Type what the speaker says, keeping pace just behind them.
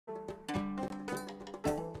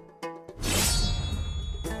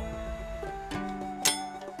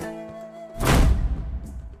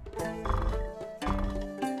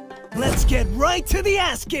get right to the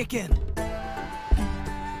ass kicking.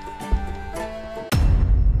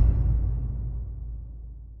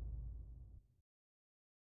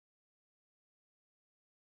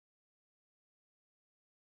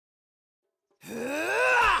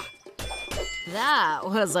 That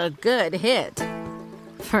was a good hit.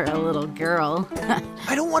 For a little girl.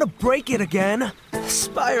 I don't want to break it again.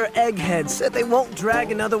 Spire Egghead said they won't drag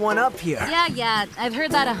another one up here. Yeah, I've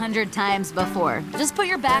heard that 100 times before. Just put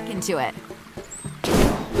your back into it.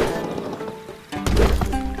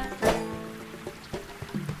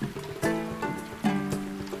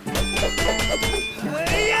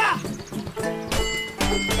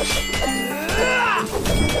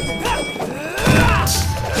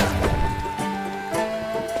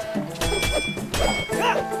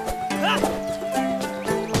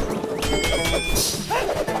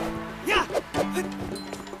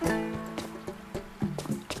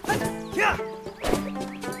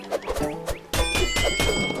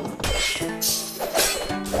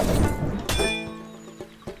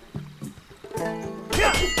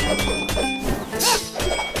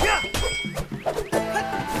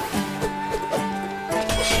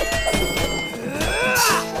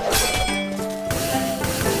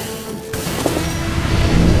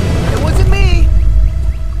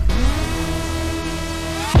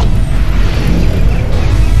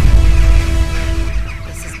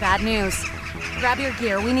 Bad news. Grab your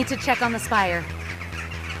gear. We need to check on the spire.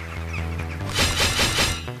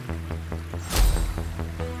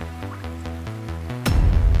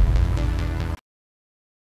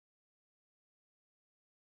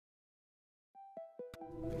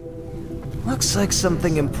 Looks like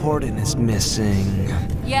something important is missing.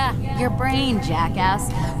 Yeah, your brain,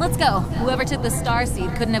 jackass. Let's go. Whoever took the star seed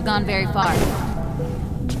couldn't have gone very far.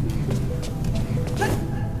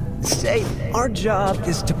 Say, our job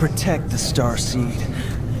is to protect the star seed.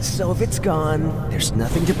 So if it's gone, there's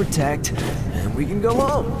nothing to protect, and we can go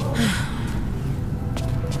home.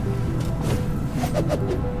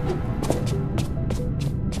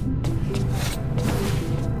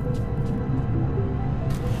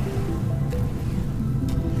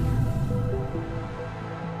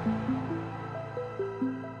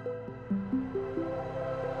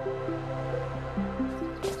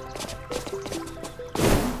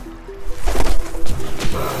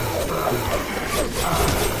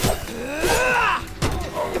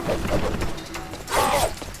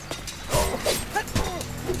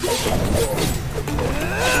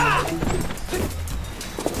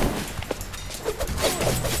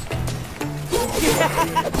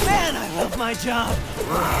 Man, I love my job.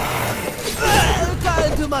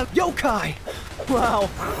 Got into my yokai. Wow,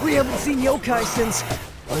 we haven't seen yokai since,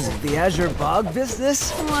 was it the Azure Bog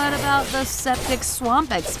business? What about the septic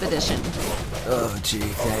swamp expedition? Oh, gee,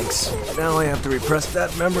 thanks. Now I have to repress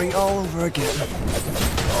that memory all over again.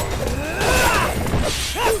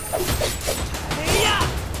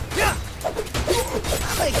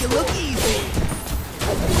 Make it look easy.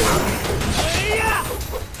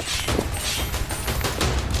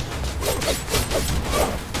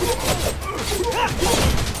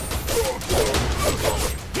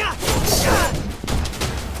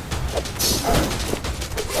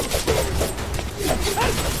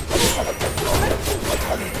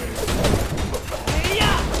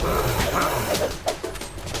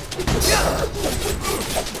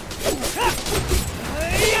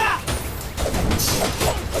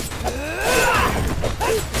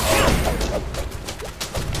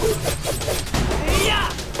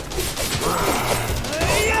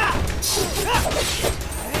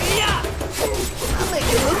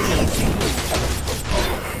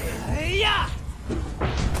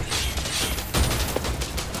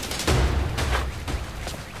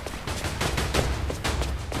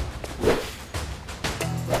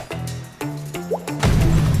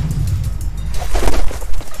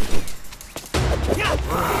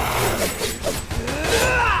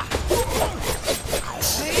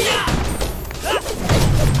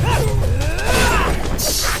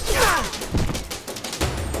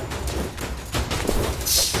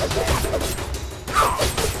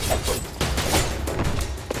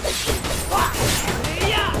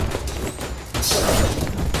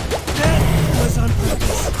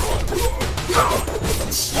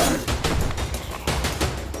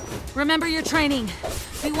 Remember your training.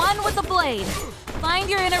 Be one with the blade. Find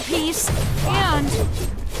your inner peace, and...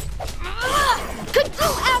 Could you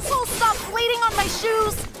asshole stop bleeding on my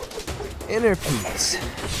shoes? Inner peace.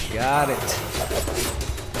 Got it.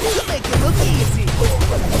 Make it look easy.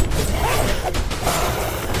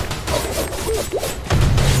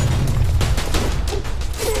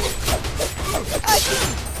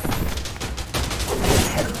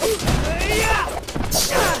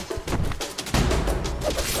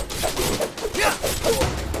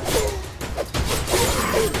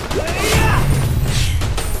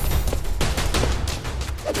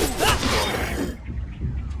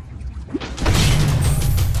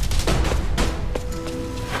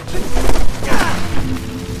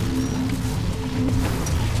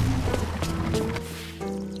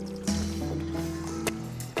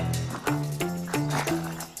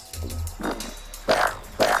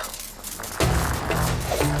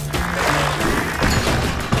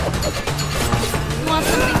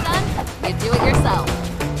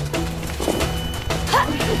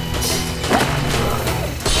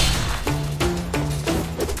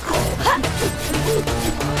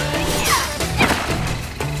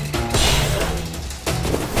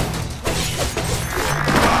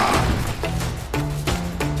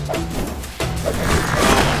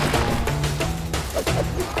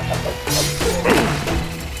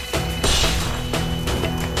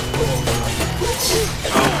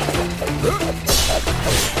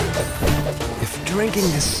 drinking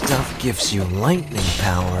this stuff gives you lightning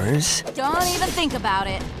powers. Don't even think about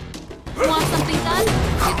it. Want something done?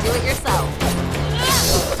 You do it yourself.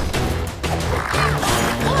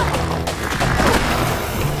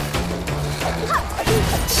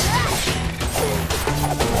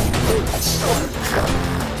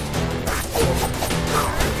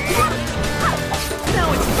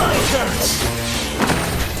 Now it's my turn!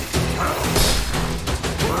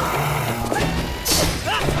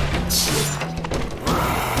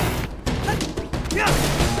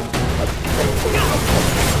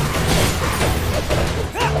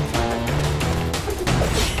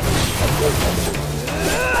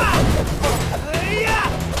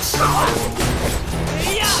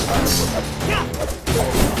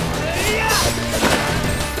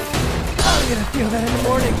 I'm gonna feel that in the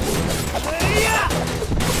morning.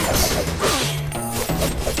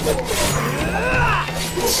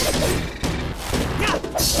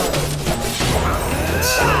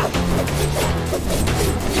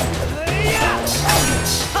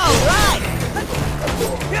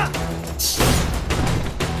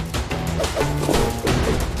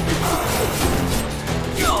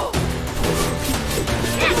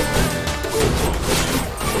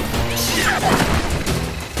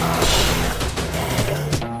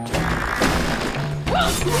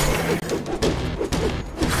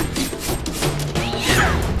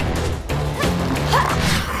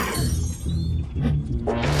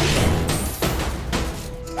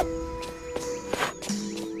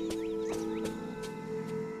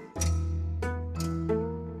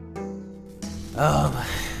 All right.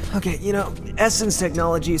 Okay, you know, Essence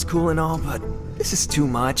technology is cool and all, but this is too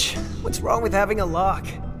much. What's wrong with having a lock?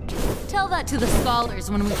 Tell that to the scholars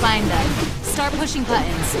when we find them. Start pushing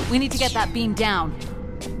buttons. We need to get that beam down.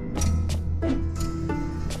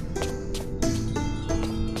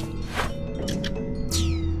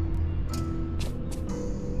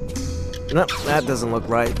 Nope, that doesn't look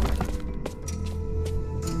right.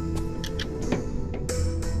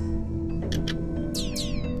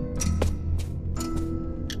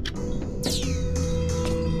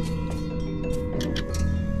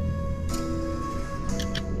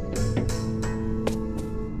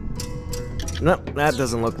 Nope, that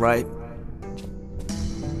doesn't look right.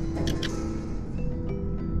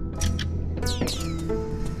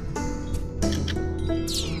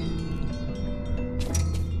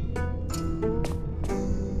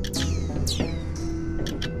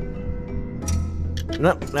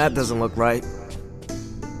 Nope, that doesn't look right.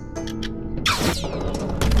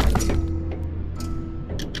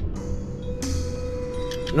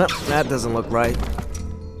 Nope, that doesn't look right.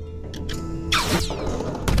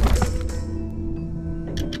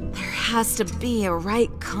 Has to be a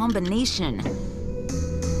right combination.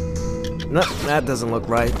 Nope, that doesn't look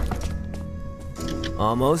right.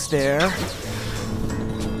 Almost there.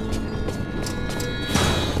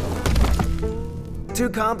 Too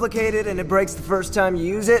complicated and it breaks the first time you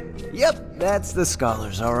use it? Yep, that's the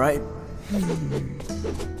scholars, all right.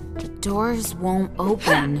 The doors won't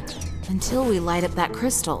open until we light up that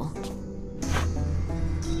crystal.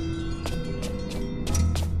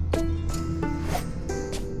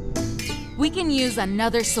 We can use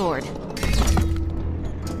another sword.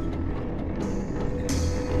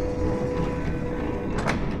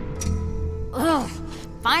 Ugh,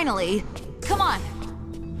 finally! Come on,